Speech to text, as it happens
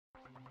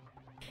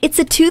It's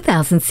a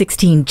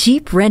 2016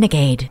 Jeep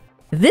Renegade.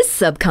 This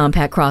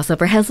subcompact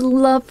crossover has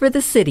love for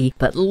the city,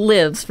 but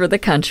lives for the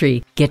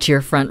country. Get your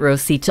front row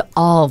seat to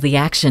all the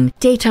action.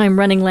 Daytime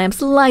running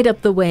lamps light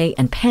up the way,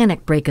 and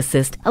panic brake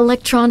assist,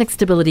 electronic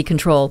stability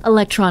control,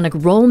 electronic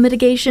roll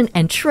mitigation,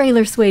 and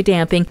trailer sway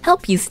damping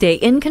help you stay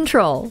in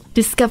control.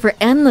 Discover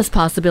endless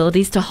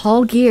possibilities to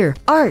haul gear,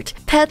 art,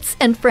 pets,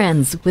 and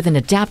friends with an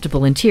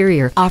adaptable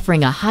interior,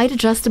 offering a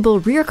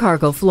height-adjustable rear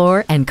cargo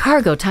floor and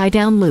cargo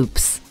tie-down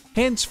loops.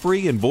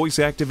 Hands-free and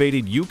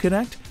voice-activated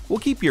Uconnect will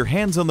keep your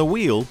hands on the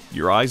wheel,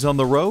 your eyes on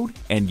the road,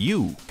 and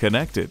you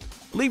connected.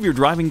 Leave your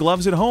driving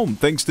gloves at home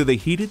thanks to the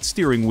heated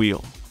steering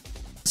wheel.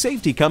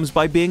 Safety comes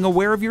by being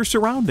aware of your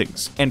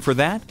surroundings, and for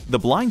that, the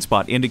blind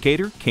spot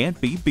indicator can't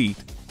be beat.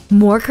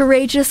 More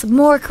courageous,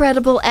 more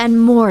credible, and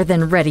more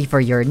than ready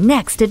for your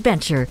next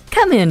adventure.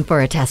 Come in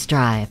for a test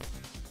drive.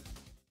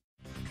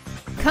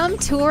 Come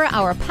tour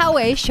our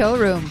Poway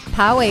showroom.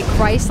 Poway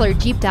Chrysler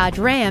Jeep Dodge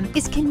Ram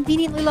is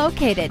conveniently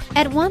located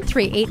at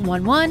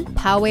 13811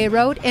 Poway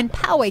Road in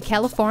Poway,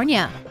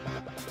 California.